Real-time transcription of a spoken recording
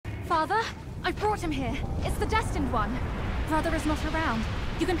Father, I've brought him here. It's the Destined One. Brother is not around.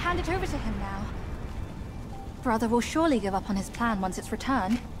 You can hand it over to him now. Brother will surely give up on his plan once it's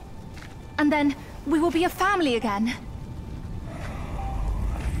returned. And then, we will be a family again.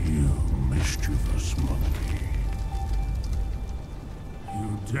 You mischievous monkey.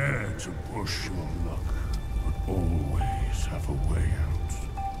 You dare to push your luck, but always have a way out.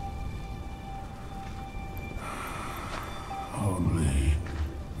 Only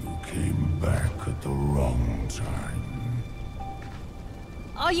you came back at the wrong time.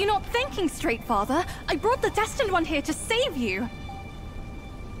 Are you not thinking straight, Father? I brought the Destined One here to save you.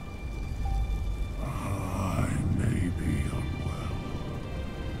 I may be unwell,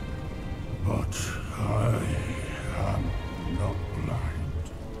 but I am not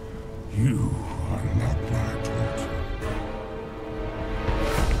blind. You are not my daughter.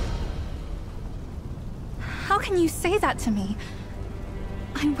 How can you say that to me?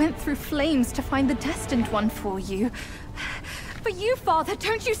 I went through flames to find the Destined One for you. But you, Father,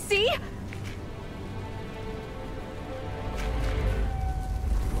 don't you see?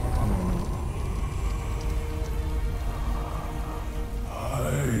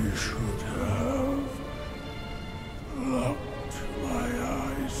 I should have locked my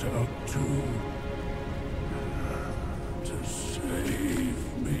eyes out to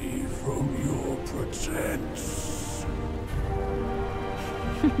save me from your pretense.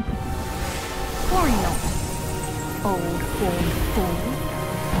 Worry not, old horned fool.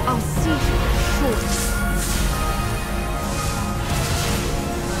 I'll see you shortly.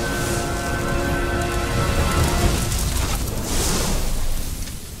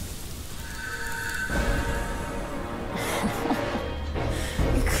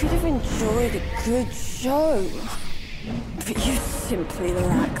 You could have enjoyed a good show, but you simply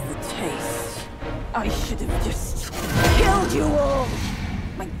lack the taste. I should have just killed you all!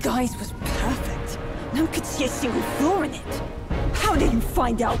 My guise was perfect. No one could see a single flaw in it. How did you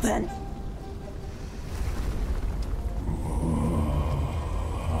find out then?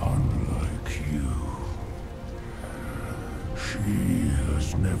 Unlike you, she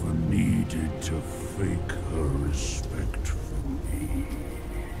has never needed to fake her respect for me.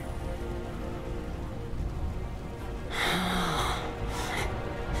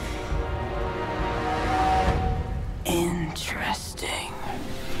 Interesting.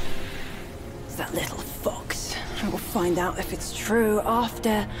 That little fox. I will find out if it's true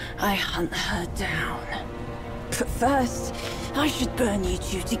after I hunt her down. But first, I should burn you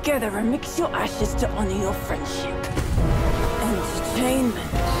two together and mix your ashes to honor your friendship.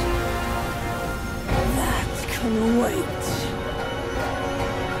 Entertainment. That can wait.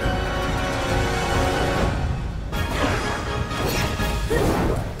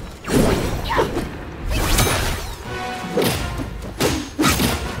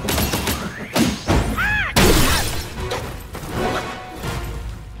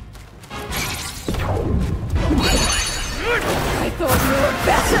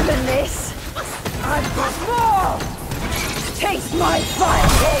 Taste my fire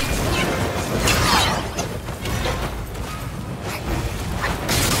hate!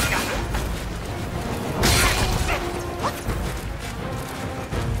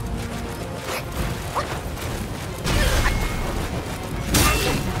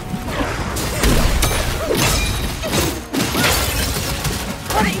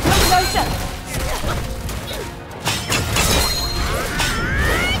 Why don't you come closer?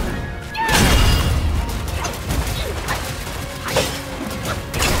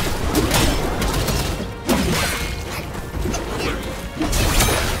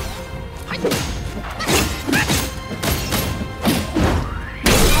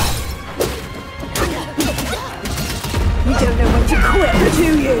 You don't know when to quit, do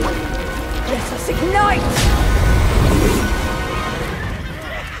you? Let us ignite!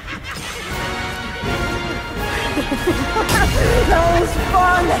 That was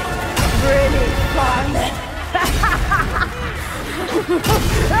fun! Really fun!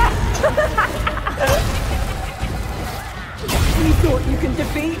 You thought you could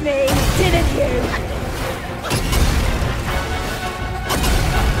defeat me, didn't you?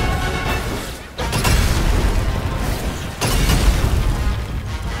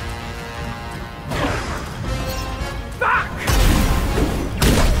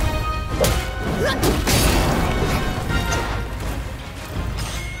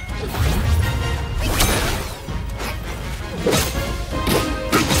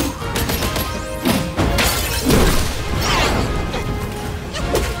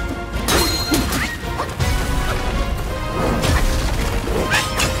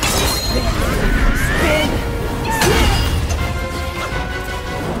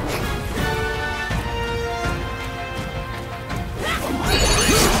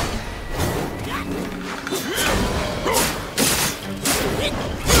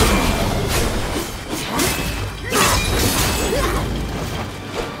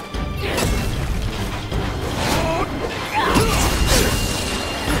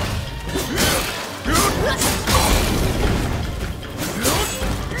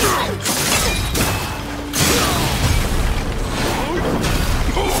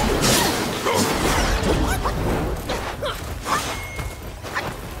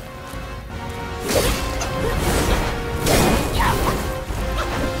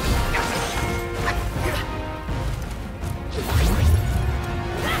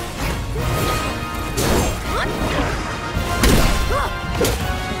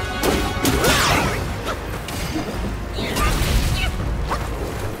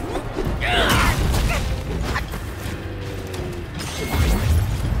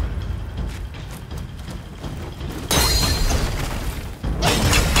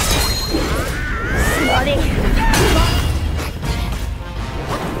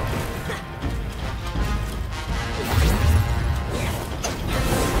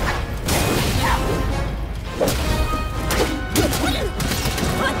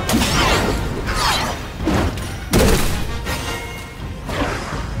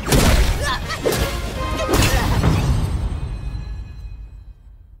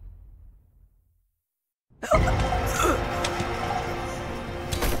 You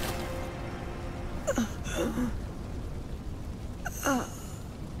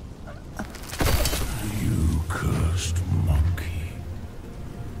cursed monkey.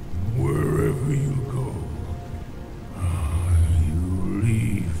 Wherever you go, you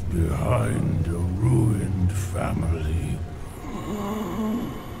leave behind a ruined family.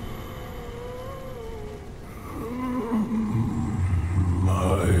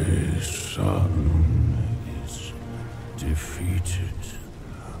 My son is defeated,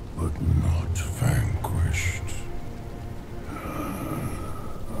 but not vanquished.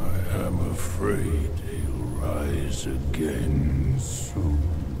 I am afraid he'll rise again soon.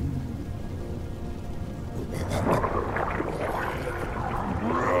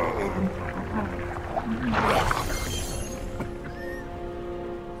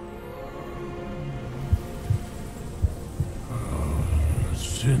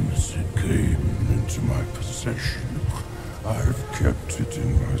 Since it came into my possession, I've kept it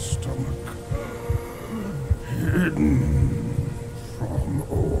in my stomach, hidden from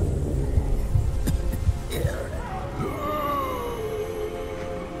all.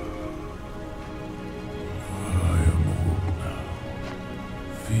 I am old now.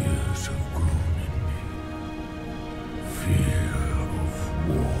 Fears have grown in me. Fear of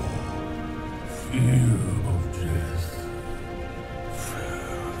war. Fear of death.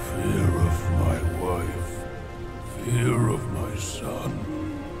 Fear of my wife. Fear of my son.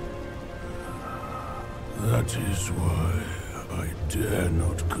 That is why I dare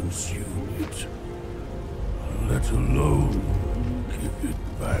not consume it, let alone give it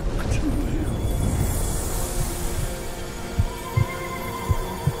back to him.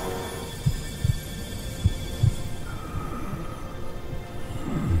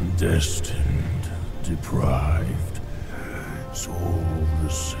 Destined, deprived, it's all the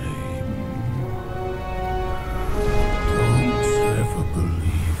same. Don't ever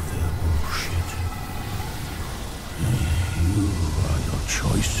believe their bullshit. You are your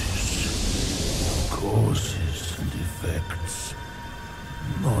choices, your causes and effects,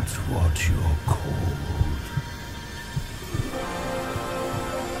 not what you're called.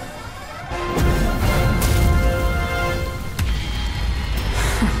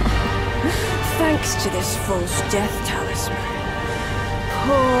 Thanks to this false death talisman.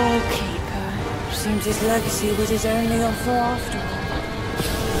 Poor Keeper. Seems his legacy was his only offer after all.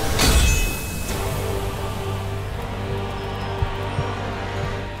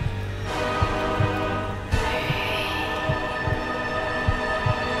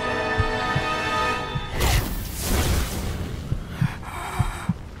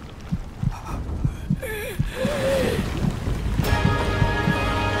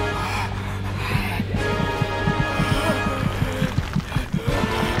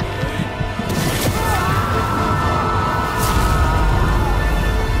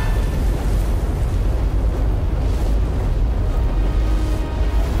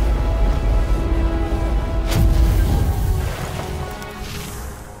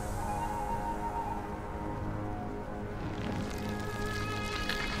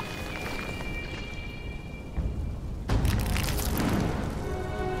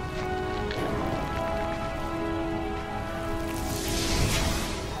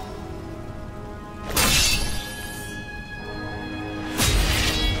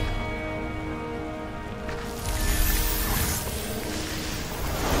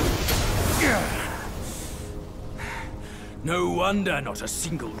 No wonder not a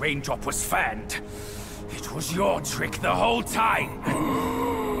single raindrop was fanned. It was your trick the whole time.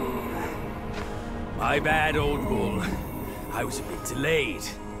 My bad, old bull. I was a bit delayed.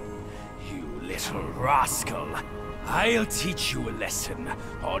 You little rascal. I'll teach you a lesson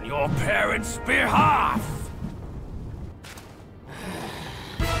on your parents' behalf.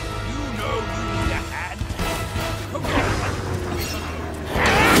 You know you need a hand.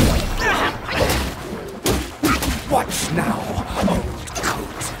 Watch now, old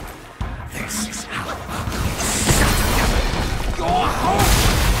coat. This is how I shatter your hope.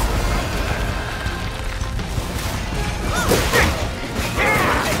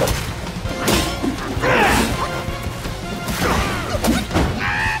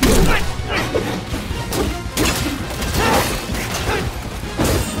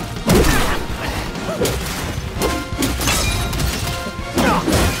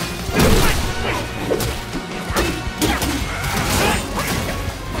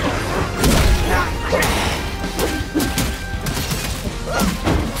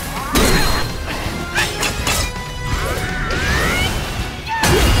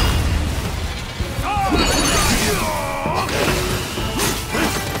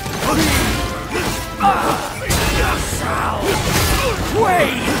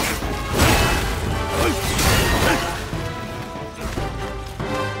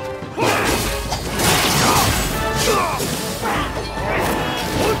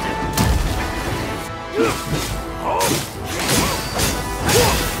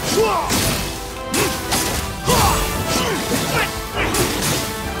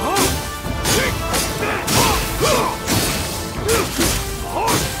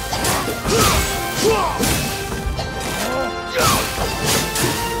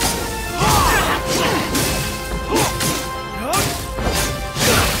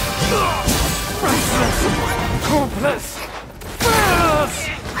 Hopeless! Fools!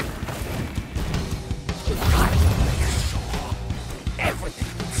 I will make sure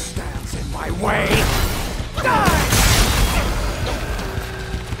everything that stands in my way dies!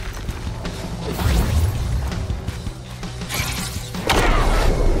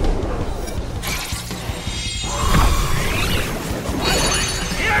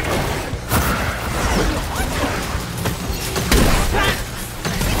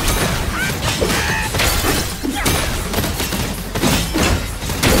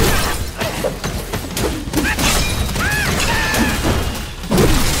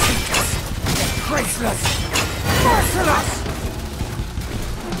 Merciless!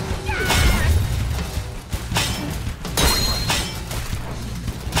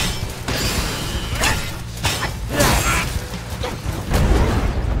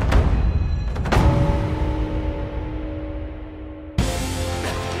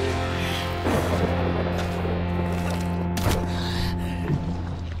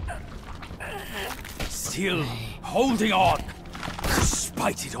 Still holding on,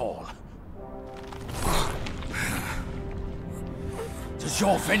 despite it all. Does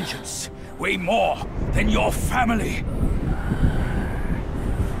your vengeance weigh more than your family?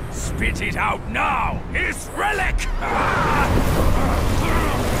 Spit it out now, his relic!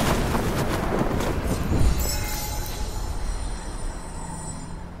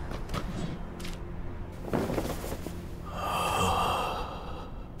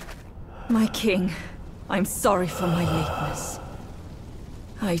 My king, I'm sorry for my lateness.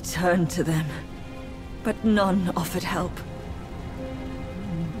 I turned to them, but none offered help.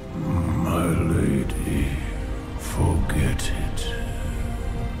 My lady, forget it.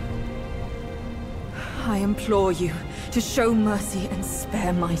 I implore you to show mercy and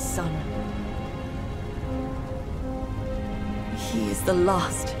spare my son. He is the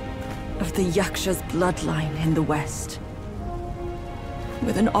last of the YAKSHA's bloodline in the West,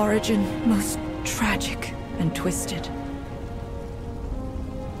 with an origin most tragic and twisted.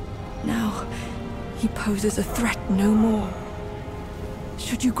 Now, he poses a threat no more.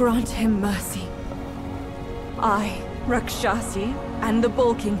 Should you grant him mercy, I, Rakshasi, and the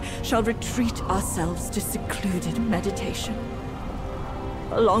Bull King shall retreat ourselves to secluded meditation.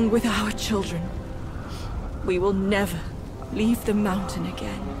 Along with our children, we will never leave the mountain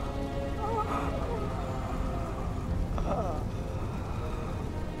again.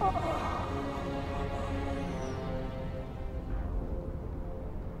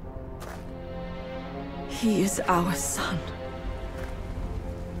 He is our son.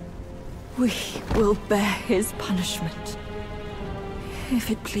 We will bear his punishment. If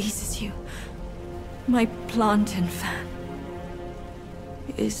it pleases you, my plantain fan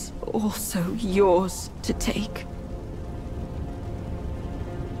is also yours to take.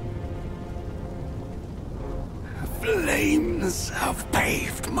 Flames have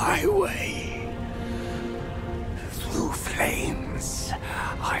paved my way. Through flames,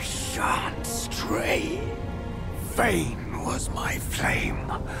 I shan't stray. Vain was my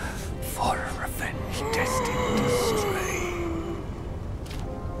flame, for revenge destined to stray.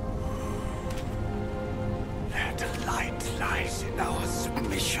 Their delight lies in our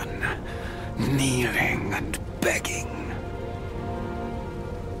submission, kneeling and begging.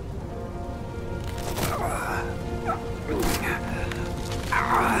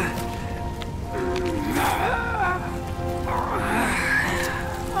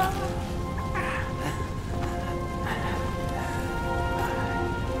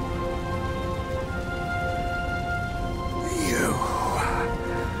 You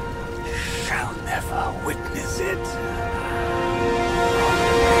shall never witness it.